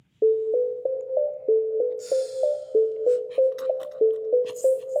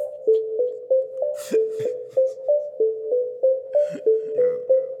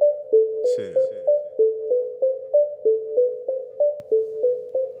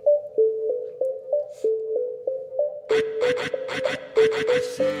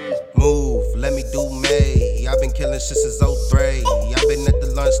Move, let me do me. I've been killing shit since '03. I've been at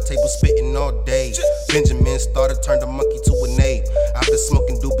the lunch table spitting all day. Benjamin started turned a monkey to an ape. I've been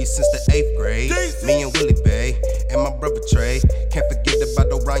smoking doobie since the 8th grade. Me and Willie Bay and my brother Trey. Can't forget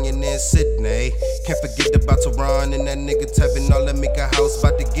about Orion and Sydney. Can't forget about Teron and that nigga Tevin. All that make a house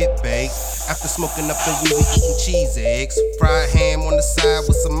about to get baked. After smoking up the weed, we eating cheese eggs. Fried ham on the side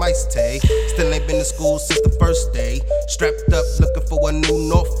with some iced tea. Still ain't been to school since the first day. Strapped up looking for a new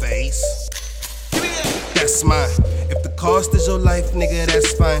North Face. That's mine. If the cost is your life, nigga,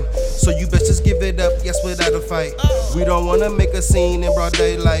 that's fine. So you best just give it up, yes, without a fight. We don't wanna make a scene in broad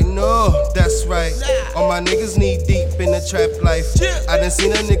daylight, no, that's right. All my niggas knee deep in the trap life. I done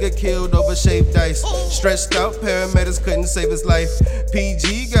seen a nigga killed over shaved dice. Stretched out, paramedics couldn't save his life.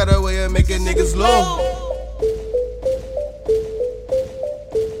 PG got a way of making niggas low.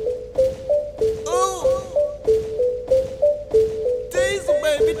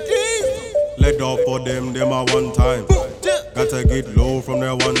 Let off for them a one time. Gotta get low from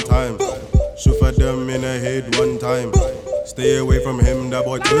there one time. Shoot for them in the head one time. Stay away from him, that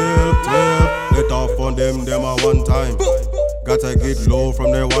boy 12. Let off for them a one time. Gotta get low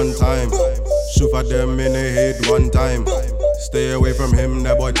from there one time. Shoot for them in the head one time. Stay away from him,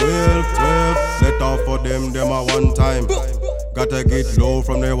 that boy 12. Let off for them a one time. Gotta get low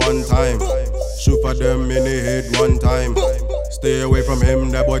from there one time. Shoot for them in the head one time. Stay away from him,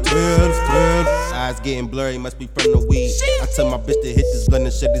 that boy 12. Eyes getting blurry, must be from the weed. I tell my bitch to hit this blunt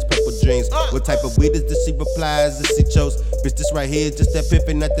and shed these purple dreams. What type of weed is this? She replies, this she chose. Bitch, this right here is just that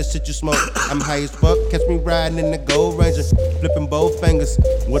pimpin', not that shit you smoke. I'm high as fuck, catch me riding in the Gold Ranger. Flipping both fingers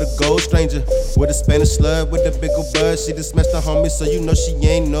with a gold stranger. With a Spanish slug with a big ol' buzz. She just smashed the homie, so you know she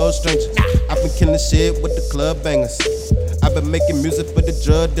ain't no stranger. I've been killing shit with the club bangers. I've been making music for the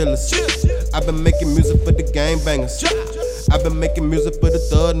drug dealers. I've been making music for the gang bangers. I've been making music for the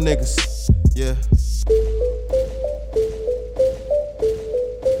thug niggas. Yeah.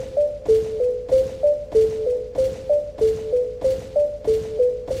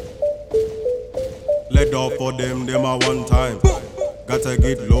 Let off for them a one time. Gotta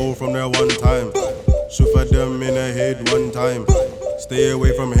get low from there one time. Shoot for them in the head one time. Stay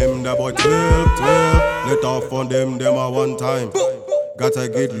away from him, that boy 12. Let off for them a one time. Gotta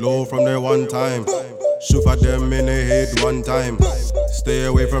get low from there one time. Shoot for them in the head one time. Stay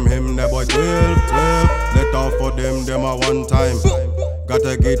away from him, that boy 12. Let off for them a one time.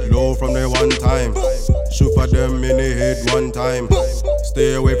 Gotta get low from there one time. Shoot for them in the head one time.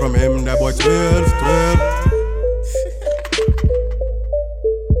 Stay away from him, that boy 12.